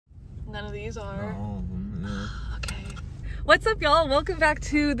None of these are. No, yeah. Okay. What's up, y'all? Welcome back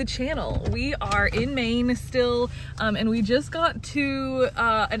to the channel. We are in Maine still, and we just got to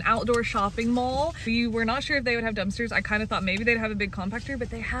an outdoor shopping mall. We were not sure if they would have dumpsters. I kind of thought maybe they'd have a big compactor, but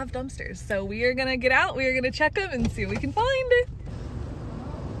they have dumpsters. So we are gonna get out, we are gonna check them and see what we can find.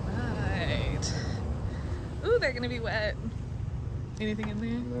 Right. Ooh, they're gonna be wet. Anything in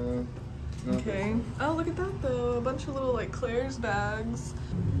there? No. Okay. Oh, look at that though. A bunch of little like Claire's bags.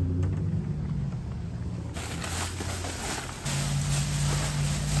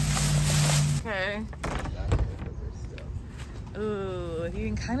 Okay. Ooh, you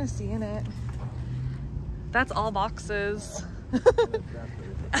can kind of see in it. That's all boxes.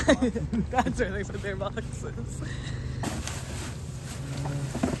 That's where they put their boxes.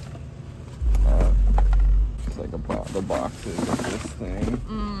 It's like the boxes of this thing.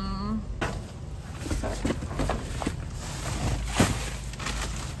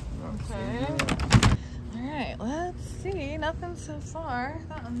 Okay. Alright, let's see. Nothing so far.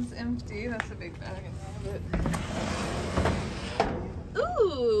 That one's empty. That's a big bag in there, but...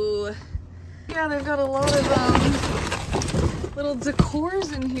 Ooh! Yeah, they've got a lot of little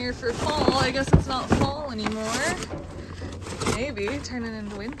decors in here for fall. I guess it's not fall anymore. Maybe turn it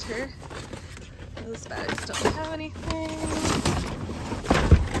into winter. Those bags don't have anything.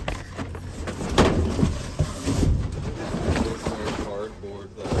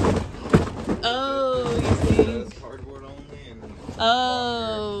 Oh, you think? Cardboard only and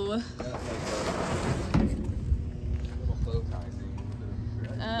oh.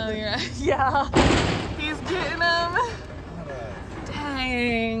 Oh, you're right. Yeah. He's getting them.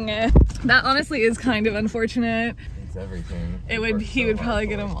 Dang. That honestly is kind of unfortunate. It's everything. He would probably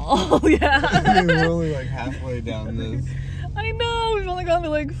get them all. Yeah. We're only like halfway down this. I know. We've only gone to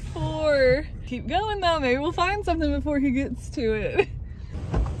like 4. Keep going though. Maybe we'll find something before he gets to it.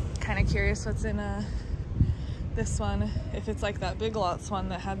 Kind of curious what's in this one, if it's like that Big Lots one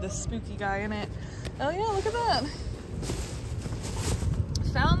that had this spooky guy in it. Oh yeah, look at that.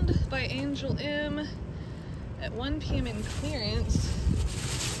 Found by Angel M at 1 p.m. in clearance.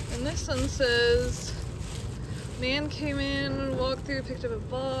 And this one says, man came in, walked through, picked up a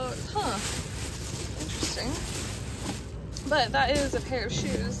box. Huh, interesting. But that is a pair of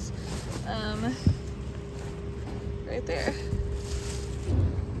shoes, right there.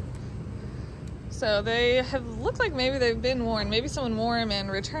 So they have looked like maybe they've been worn. Maybe someone wore them and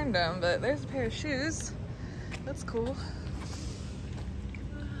returned them, but there's a pair of shoes. That's cool.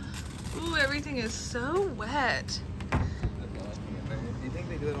 Ooh, everything is so wet. Do you think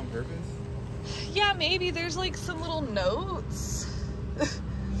they did it on purpose? Yeah, maybe there's like some little notes.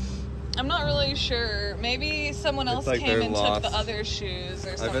 I'm not really sure. Maybe someone else like came and lost. took the other shoes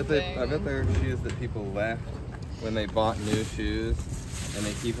or something. I bet they're shoes that people left when they bought new shoes. And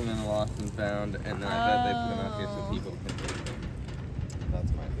they keep them in the lost and found, and then I bet they put them out here so people can take them.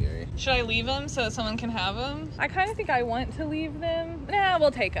 That's my theory. Should I leave them so someone can have them? I kind of think I want to leave them. Nah, we'll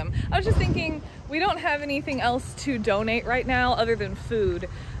take them. I was just thinking, we don't have anything else to donate right now other than food.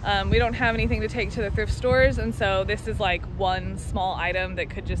 We don't have anything to take to the thrift stores, and so this is like one small item that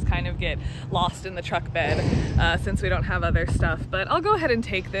could just kind of get lost in the truck bed since we don't have other stuff. But I'll go ahead and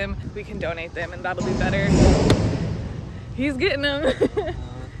take them. We can donate them, and that'll be better. He's getting them.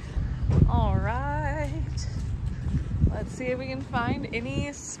 All right. Let's see if we can find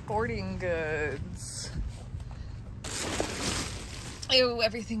any sporting goods. Ew,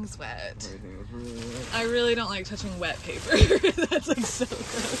 everything's wet. Everything was really wet. I really don't like touching wet paper. That's like so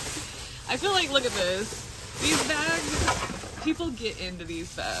gross. I feel like, look at this. These bags, people get into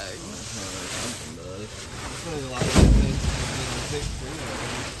these bags.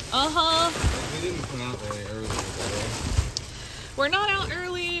 Uh-huh. We didn't come out very early today. We're not out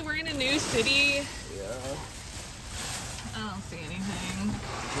early. We're in a new city. Yeah. I don't see anything.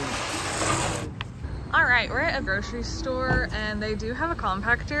 All right, we're at a grocery store and they do have a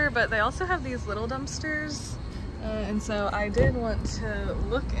compactor, but they also have these little dumpsters. And so I did want to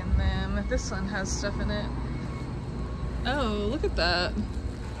look in them. This one has stuff in it. Oh, look at that.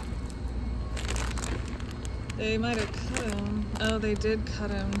 They might have cut them. Oh, they did cut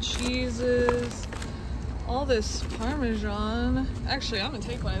them. Cheeses. All this Parmesan. Actually, I'm gonna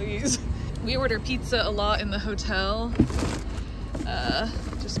take one of these. We order pizza a lot in the hotel.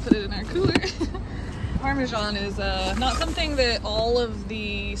 Just put it in our cooler. Parmesan is not something that all of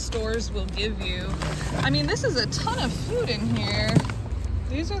the stores will give you. I mean, this is a ton of food in here.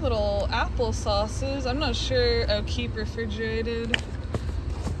 These are little apple sauces. I'm not sure. Oh, keep refrigerated.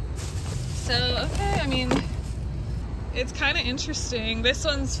 So, okay, I mean, it's kind of interesting. This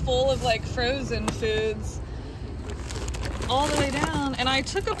one's full of like frozen foods all the way down. And I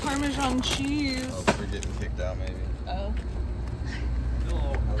took a Parmesan cheese. Oh, we're getting kicked out maybe. Oh.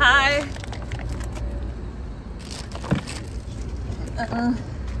 Hello. Hi.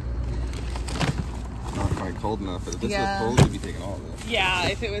 Not quite cold enough, but if this Yeah. was cold, we'd be taking all of this. Yeah,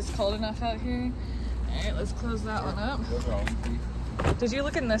 if it was cold enough out here. All right, let's close that one up. What's wrong with you? Did you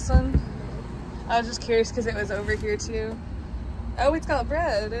look in this one? I was just curious because it was over here too. Oh, it's got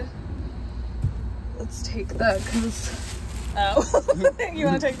bread. Let's take that because. Oh, you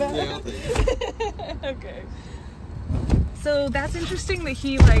want to take that? Yeah, I'll take it. Okay. So that's interesting that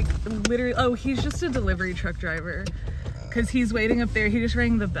he like literally. Oh, he's just a delivery truck driver because he's waiting up there. He just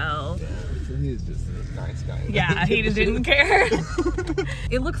rang the bell. Yeah, so he's just a nice guy. Yeah, he just didn't care.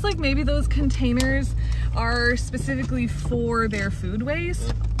 It looks like maybe those containers are specifically for their food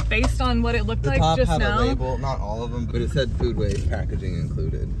waste, based on what it looked like top just had now. a label, not all of them, but it said food waste packaging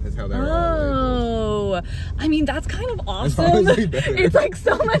included. That's how they were all labeled. Oh, I mean that's kind of It's awesome. honestly better. It's like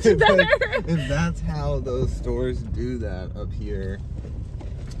so much It's better. like, if that's how those stores do that up here,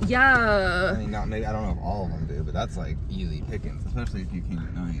 Yeah. I mean, not maybe I don't know if all of them do, but that's like easy pickings, especially if you came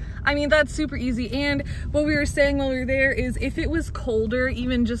at night. I mean, that's super easy. And what we were saying while we were there is if it was colder,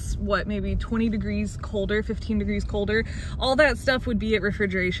 even just what, maybe 20 degrees colder, 15 degrees colder, all that stuff would be at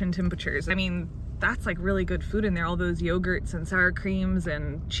refrigeration temperatures. I mean, that's like really good food in there. All those yogurts and sour creams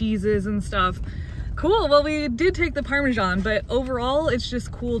and cheeses and stuff. Cool. Well, we did take the Parmesan, but overall, it's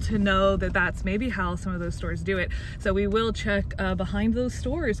just cool to know that that's maybe how some of those stores do it. So we will check behind those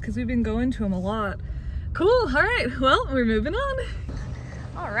stores because we've been going to them a lot. Cool. All right. Well, we're moving on.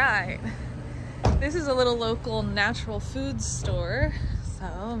 All right. This is a little local natural foods store.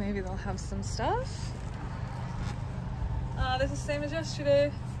 So maybe they'll have some stuff. This is the same as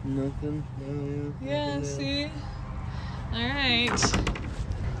yesterday. Nothing. Yeah, see? All right.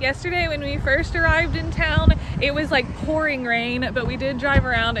 Yesterday when we first arrived in town, it was like pouring rain, but we did drive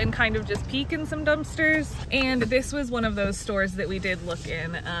around and kind of just peek in some dumpsters. And this was one of those stores that we did look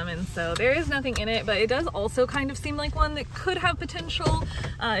in. And so there is nothing in it, but it does also kind of seem like one that could have potential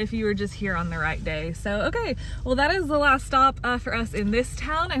if you were just here on the right day. So, okay, well that is the last stop for us in this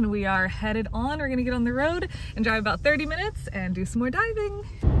town, and we are headed on. We're gonna get on the road and drive about 30 minutes and do some more diving.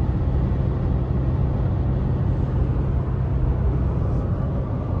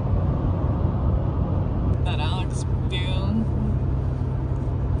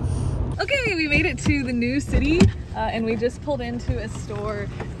 Okay, we made it to the new city and we just pulled into a store.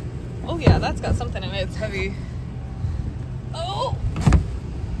 Oh yeah, that's got something in it. It's heavy. Oh!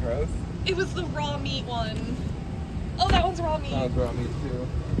 Gross. It was the raw meat one. Oh, that one's raw meat. That was raw meat too.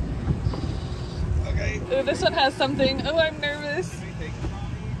 Okay. Ooh, this one has something. Oh, I'm nervous.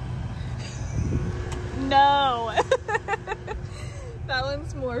 No. That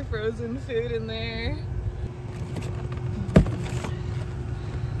one's more frozen food in there.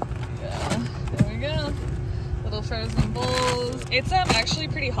 Yeah, there we go. Little frozen bowls. It's actually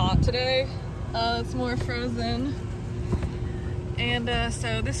pretty hot today. It's more frozen. And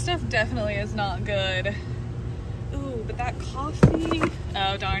so this stuff definitely is not good. Ooh, but that coffee.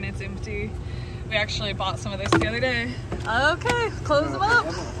 Oh darn, it's empty. We actually bought some of this the other day. Okay, close them up.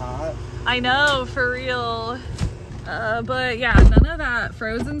 Hot. I know, for real. But yeah, none of that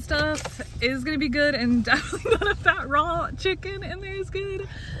frozen stuff is gonna be good, and definitely none of that raw chicken in there is good.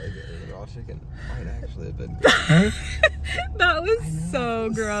 The raw chicken might actually have been. That was so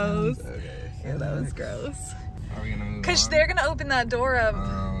gross. Okay. Yeah, that was gross. Are we gonna move on? Cause they're gonna open that door up.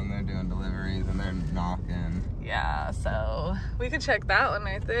 Oh, and they're doing deliveries and they're knocking. Yeah, so we could check that one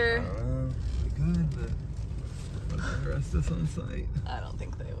right there. We could, but will they arrest us on site? I don't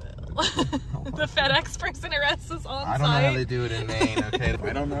think they will. The FedEx person arrests us on site. I don't know how they do it in Maine, okay?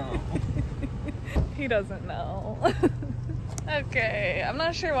 I don't know. He doesn't know. Okay, I'm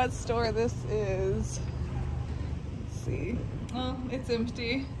not sure what store this is. Let's see. Oh, it's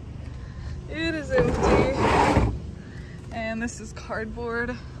empty. It is empty. And this is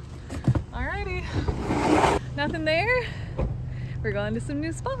cardboard. Alrighty. Nothing there. We're going to some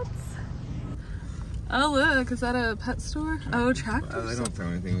new spots. Oh look, is that a pet store? Oh, Tractor They don't throw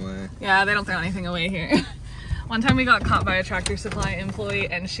anything away. Yeah, they don't throw anything away here. One time we got caught by a Tractor Supply employee,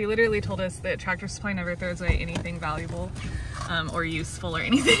 and she literally told us that Tractor Supply never throws away anything valuable or useful or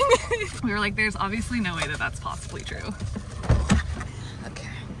anything. We were like, there's obviously no way that that's possibly true. Okay.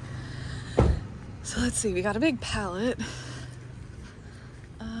 So let's see, we got a big pallet.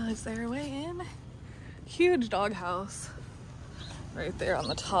 Is there a way in? Huge doghouse right there on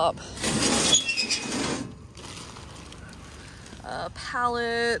the top.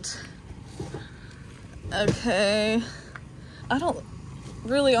 Pallet. Okay. I don't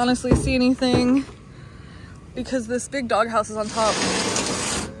really honestly see anything because this big doghouse is on top.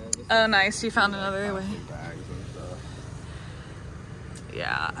 Oh, nice. You found another way. Bags and stuff.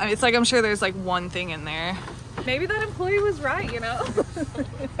 Yeah. I mean, it's like, I'm sure there's like one thing in there. Maybe that employee was right, you know?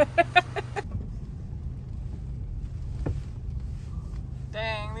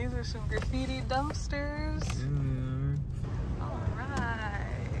 Dang, these are some graffiti dumpsters. Yeah. All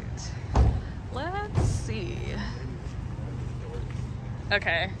right. Let's see.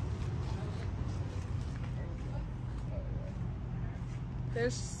 Okay.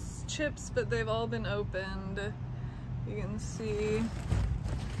 There's chips, but they've all been opened. You can see.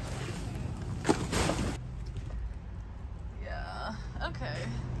 Yeah, okay.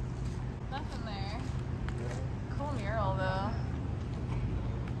 Nothing there. Cool mural though.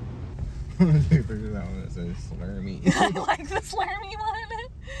 There's that one that says slurmy. I like the slurmy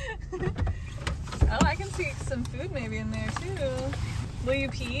one. Oh, I can see some food maybe in there too. Will you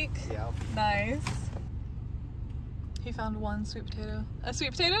peek? Yeah, I'll peek. Nice. He found one sweet potato. A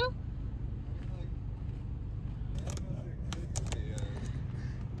sweet potato?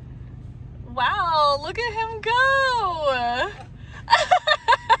 Wow, look at him go!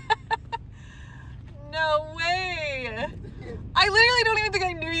 No way! I literally don't even think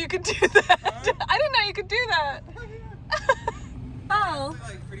I knew you could do that. I didn't know you could do that. Oh.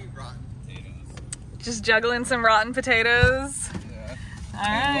 Like pretty rotten potatoes. Just juggling some rotten potatoes. Yeah.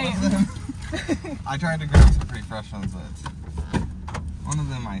 Alright. I tried to grab some pretty fresh ones, but one of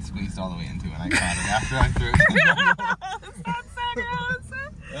them I squeezed all the way into and I caught it after I threw it. That's so gross.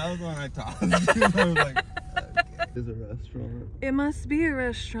 That was the one I tossed. I was like, okay. It's a restaurant. It must be a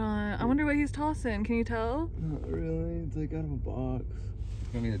restaurant. I wonder what he's tossing. Can you tell? Not really. It's like out of a box. It's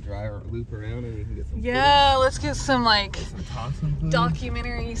gonna be a drive loop around and we can get some Yeah, let's get some like food.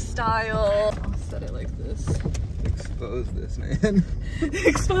 documentary style. I'll set it like this. Expose this man.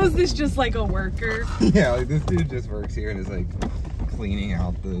 Expose this just like a worker. Yeah, like this dude just works here and is like cleaning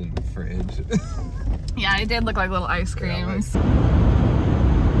out the fridge. Yeah, it did look like little ice creams. Yeah,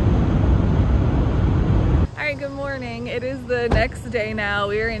 Alright, good morning. It is the next day now.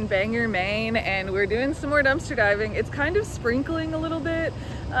 We're in Bangor, Maine, and we're doing some more dumpster diving. It's kind of sprinkling a little bit,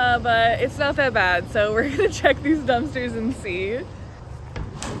 but it's not that bad. So we're gonna check these dumpsters and see.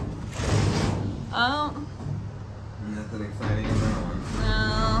 Oh. Nothing exciting in that one.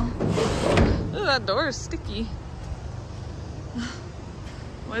 No. Ooh, that door is sticky.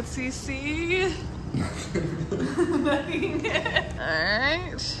 What's he see? Nothing.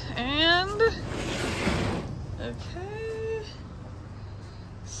 Alright, and okay.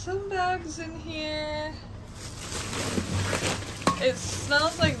 Some bags in here. It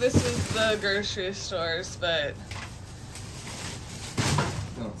smells like this is the grocery stores, but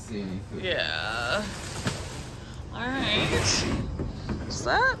Don't see any food. yeah. Alright. What's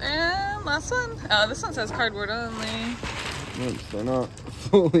that? And last one? Oh, this one says cardboard only. Oops, they're not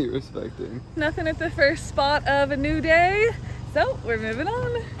fully respecting. Nothing at the first spot of a new day, so we're moving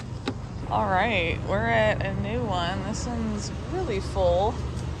on. All right, we're at a new one. This one's really full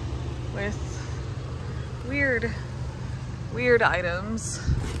with weird items.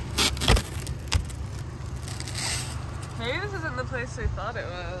 Maybe this isn't the place we thought it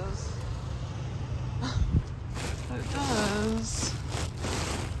was. But it does.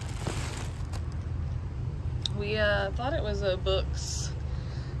 We thought it was a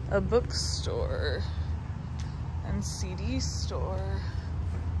bookstore and CD store.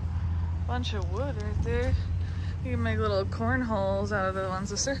 Bunch of wood right there. You can make little cornholes out of the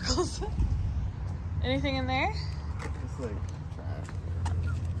ones with circles. Anything in there? It's like trash.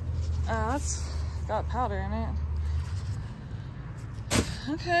 That's got powder in it.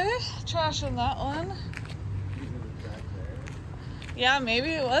 Okay, trash in that one. Yeah, maybe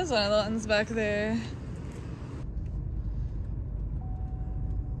it was one of the ones back there.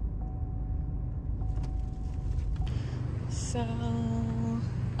 So,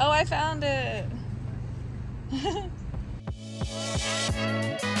 oh, I found it.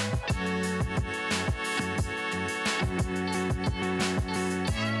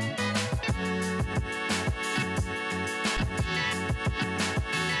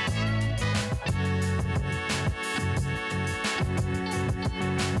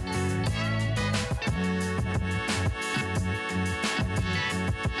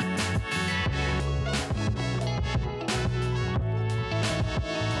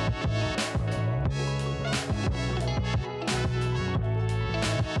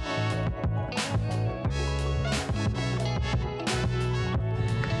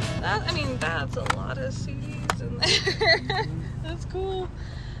 That's a lot of CDs in there. That's cool.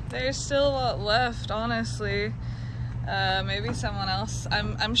 There's still a lot left, honestly. Maybe someone else,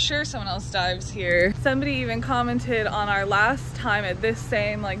 I'm sure someone else dives here. Somebody even commented on our last time at this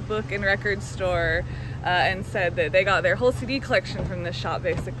same like book and record store and said that they got their whole CD collection from this shop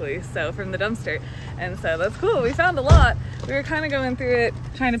basically, so from the dumpster. And so that's cool, we found a lot. We were kind of going through it,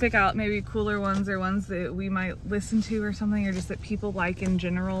 trying to pick out maybe cooler ones or ones that we might listen to or something, or just that people like in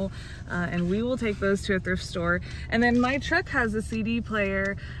general. And we will take those to a thrift store. And then my truck has a CD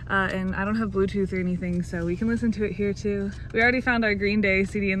player and I don't have Bluetooth or anything, so we can listen to it here too. We already found our Green Day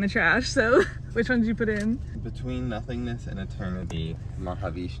CD in the trash, so which one did you put in? Between Nothingness and Eternity,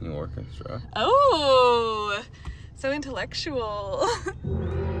 Mahavishnu Orchestra. Oh, so intellectual.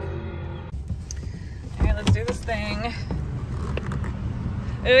 All right, let's do this thing.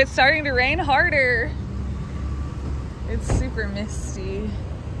 Oh, it's starting to rain harder. It's super misty.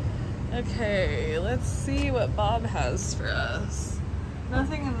 Okay, let's see what Bob has for us.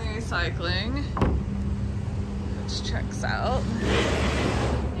 Nothing in the recycling, which checks out.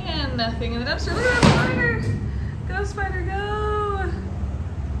 And nothing in the dumpster. Look at that spider! Go, spider, go!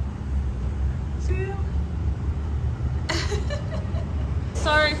 See him?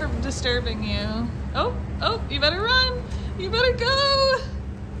 Sorry for disturbing you. Oh, you better run! You better go!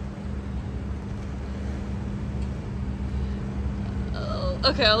 Oh,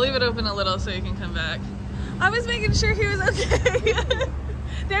 okay, I'll leave it open a little so you can come back. I was making sure he was okay.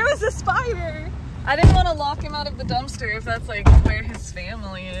 There was a spider! I didn't want to lock him out of the dumpster if that's like where his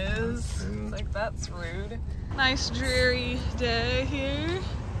family is. It's like, that's rude. Nice dreary day here.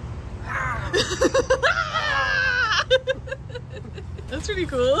 That's pretty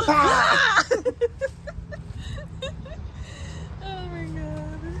cool. Oh my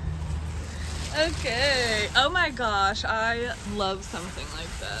god. Okay. Oh my gosh, I love something like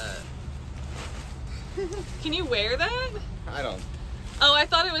that. Can you wear that? I don't. Oh, I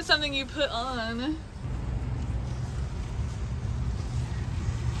thought it was something you put on.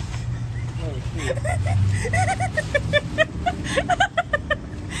 Oh, shit.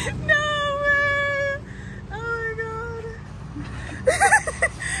 No way! Oh my god.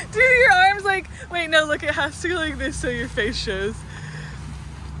 Dude, your arm's like, wait, no, look, it has to go like this so your face shows.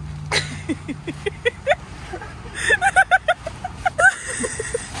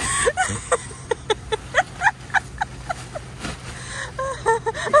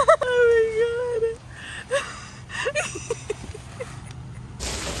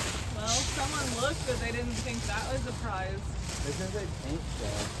 This is a paint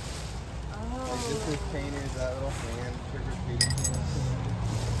shop. Oh. Like this is painters, that little hand trick or treating thing.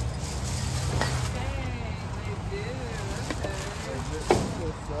 Dang, they do. Okay. Like this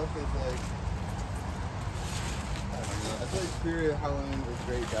stuff is like, I don't know. I feel like Spirit Halloween is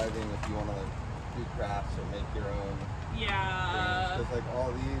great diving if you want to like do crafts or make your own. Yeah. Because like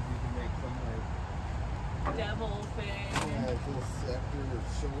all these, you can make some like devil thing. Yeah, like little scepter or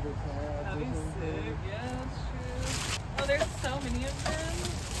shoulder pads. That'd be sick. Yeah, that's true. Oh, there's so many of them.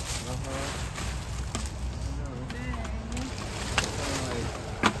 Uh-huh. Dang.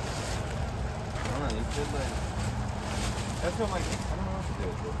 I don't know, you should like, that's what I'm like, I don't know what to do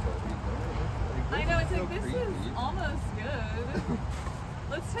with this stuff. I know, it's like, this is almost good.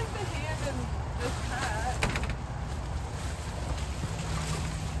 Let's take the hand and this hat.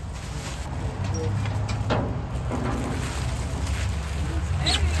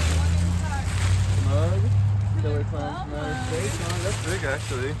 Hey, morning talk. Mug? Killer Clowns from Outer Space? Oh, that's big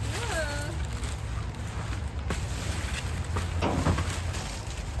actually. Yeah.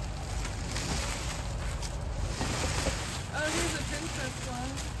 Oh, here's a princess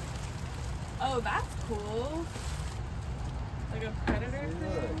one. Oh, that's cool. Like a predator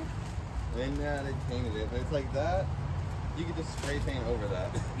thing. And yeah, they painted it, but it's like that. You could just spray paint over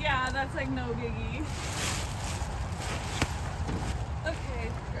that. Yeah, that's like no biggie. Okay,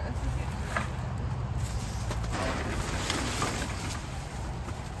 gross.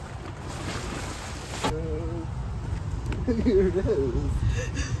 Here it is.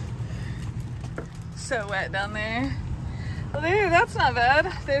 So wet down there. Well, there, that's not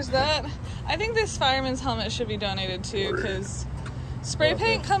bad. There's that. I think this fireman's helmet should be donated too, because spray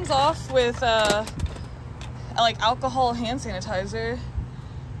paint comes off with like alcohol hand sanitizer.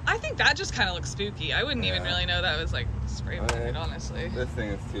 I think that just kind of looks spooky. I wouldn't even really know that was like spray painted, honestly. This thing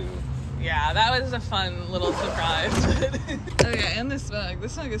is too. Yeah, that was a fun little surprise. Oh yeah, and this mug.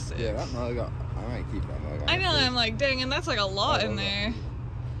 This mug is sick. Yeah, that mug, I might keep that mug. I know, I'm like, dang, and that's like a lot in there.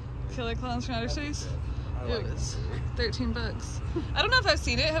 Killer Clowns from Outer Space. It was 13 bucks. I don't know if I've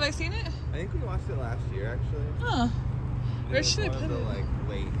seen it. Have I seen it? I think we watched it last year, actually. Huh. Where should I put the, it? like,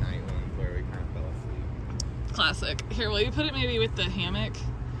 late night ones where we kind of fell asleep. Classic. Here, will you put it maybe with the hammock?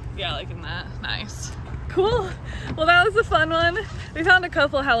 Yeah, like in that. Nice. Cool. Well, that was a fun one. We found a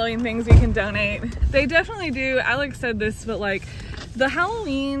couple Halloween things we can donate. They definitely do. Alex said this, but like the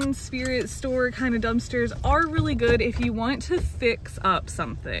Halloween spirit store kind of dumpsters are really good if you want to fix up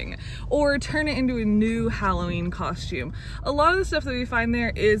something or turn it into a new Halloween costume. A lot of the stuff that we find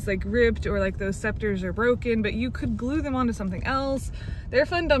there is like ripped or like those scepters are broken, but you could glue them onto something else. They're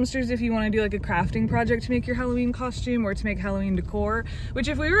fun dumpsters if you want to do like a crafting project to make your Halloween costume or to make Halloween decor, which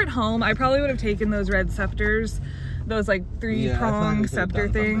if we were at home, I probably would have taken those red scepters, those like three-prong scepter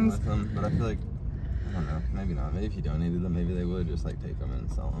things. With them, but I feel like, I don't know, maybe not. Maybe if you donated them, maybe they would just like take them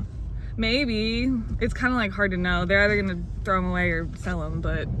and sell them. Maybe. It's kind of like hard to know. They're either gonna throw them away or sell them,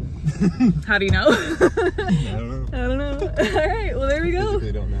 but how do you know? I don't know. I don't know. All right, well there we go.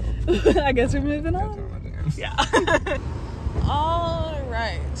 They don't know. I guess we're moving on. Yeah. All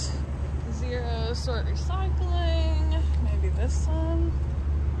right. Zero sort recycling. Maybe this one.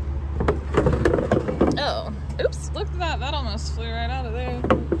 Oh, oops, look at that. That almost flew right out of there.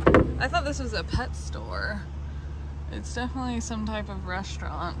 I thought this was a pet store. It's definitely some type of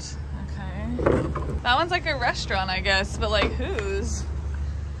restaurant. Okay. That one's like a restaurant, I guess, but like whose?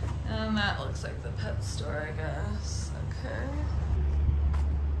 And that looks like the pet store, I guess.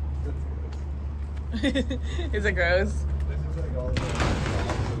 Okay. Is it gross? This is like all the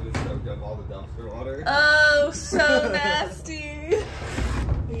soaked up all the dumpster water. Oh, so nasty.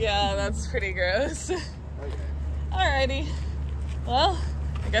 Yeah, that's pretty gross. Okay. Alrighty. Well,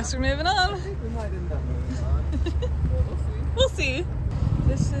 I guess we're moving on. I think we might end up moving on. We'll see.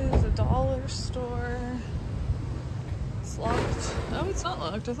 This is a dollar store. It's locked. Oh, it's not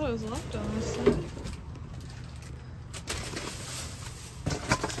locked. I thought it was locked on this side.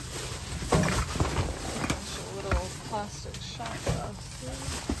 A little plastic shot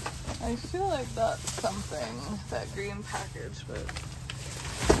glass. I feel like that's something, that green package, but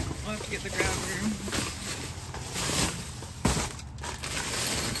I'll have to get the grabber.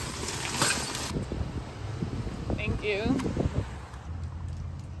 Thank you.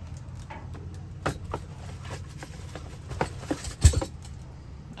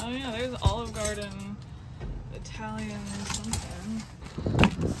 Oh yeah, there's Olive Garden Italian something.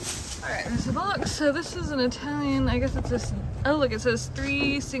 Alright, there's a box. So this is an Italian, I guess it's this, oh look, it says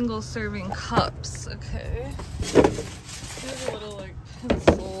 3 single serving cups. Okay. Here's a little like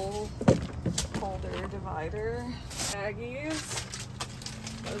pencil holder divider. Baggies.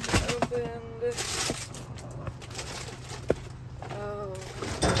 Those are opened. Oh.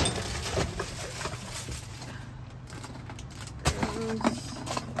 Gross.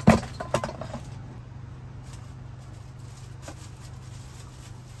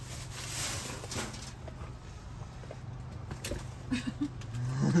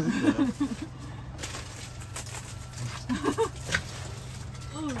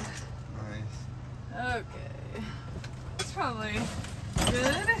 Nice. Okay. It's probably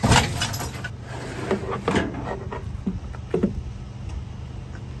good.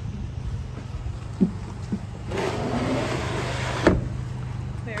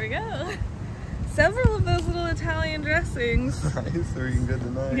 There we go. Several of those little Italian dressings. Nice, they're eating good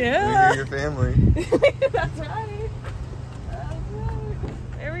tonight. Yeah. You're your family. That's right. That's right.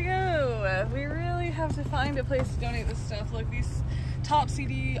 There we go. We really have to find a place to donate this stuff. Look, these Top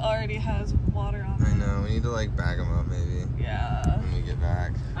CD already has water on them. I know, we need to like bag them up maybe. Yeah. When we get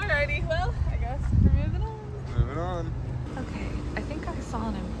back. Alrighty, well, I guess we're moving on. Moving on. Okay, I think I saw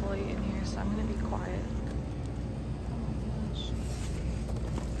an employee in here, so I'm gonna be quiet. Oh my gosh.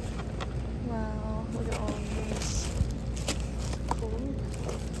 Wow, look at all of this. Cool.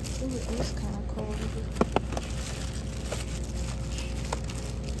 Ooh, it is kind of cold.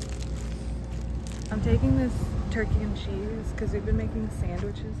 I'm taking this turkey and cheese because we've been making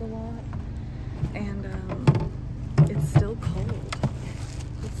sandwiches a lot, and it's still cold.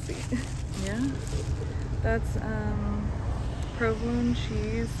 Let's see. Yeah, that's provolone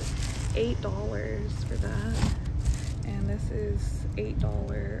cheese, $8 for that, and this is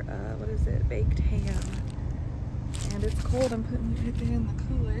 $8. What is it? Baked ham, and it's cold. I'm putting it right there in the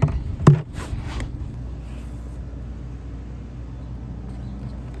cooler.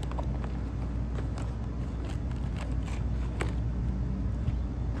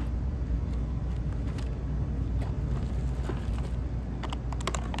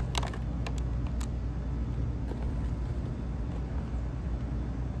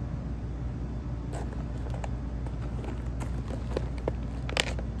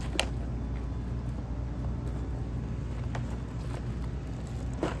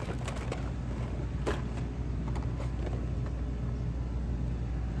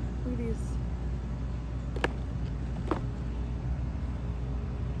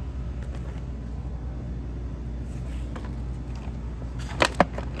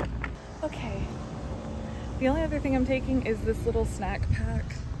 The only other thing I'm taking is this little snack pack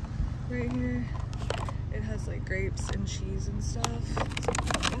right here. It has like grapes and cheese and stuff. So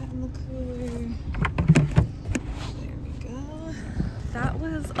put that in the cooler. There we go. That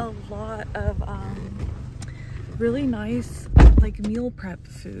was a lot of really nice like meal prep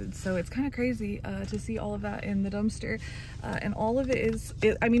food, so it's kind of crazy to see all of that in the dumpster, and all of it is,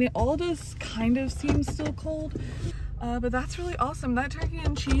 I mean, it all does kind of seem still cold, but that's really awesome. That turkey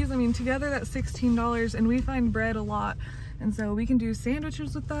and cheese, I mean, together that's $16, and we find bread a lot, and so we can do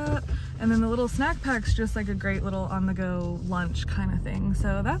sandwiches with that, and then the little snack pack's just like a great little on-the-go lunch kind of thing,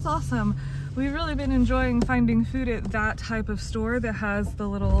 so that's awesome. We've really been enjoying finding food at that type of store that has the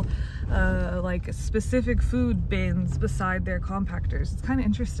little like specific food bins beside their compactors. It's kind of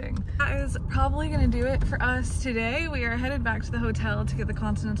interesting. That is probably gonna do it for us today. We are headed back to the hotel to get the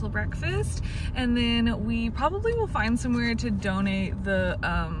continental breakfast, and then we probably will find somewhere to donate the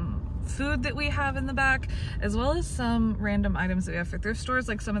food that we have in the back, as well as some random items that we have for thrift stores,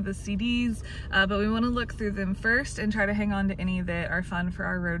 like some of the CDs, but we want to look through them first and try to hang on to any that are fun for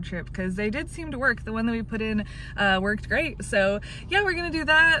our road trip, because they did seem to work. The one that we put in worked great, so yeah, we're gonna do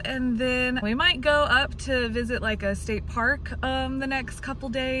that, and then we might go up to visit like a state park the next couple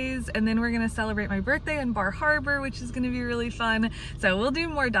days, and then we're gonna celebrate my birthday in Bar Harbor, which is gonna be really fun. So we'll do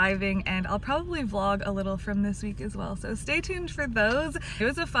more diving, and I'll probably vlog a little from this week as well, so stay tuned for those. It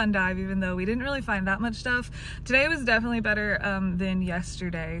was a fun dive, even though we didn't really find that much stuff. Today was definitely better than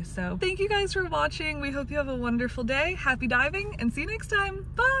yesterday. So thank you guys for watching. We hope you have a wonderful day. Happy diving, and see you next time.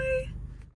 Bye!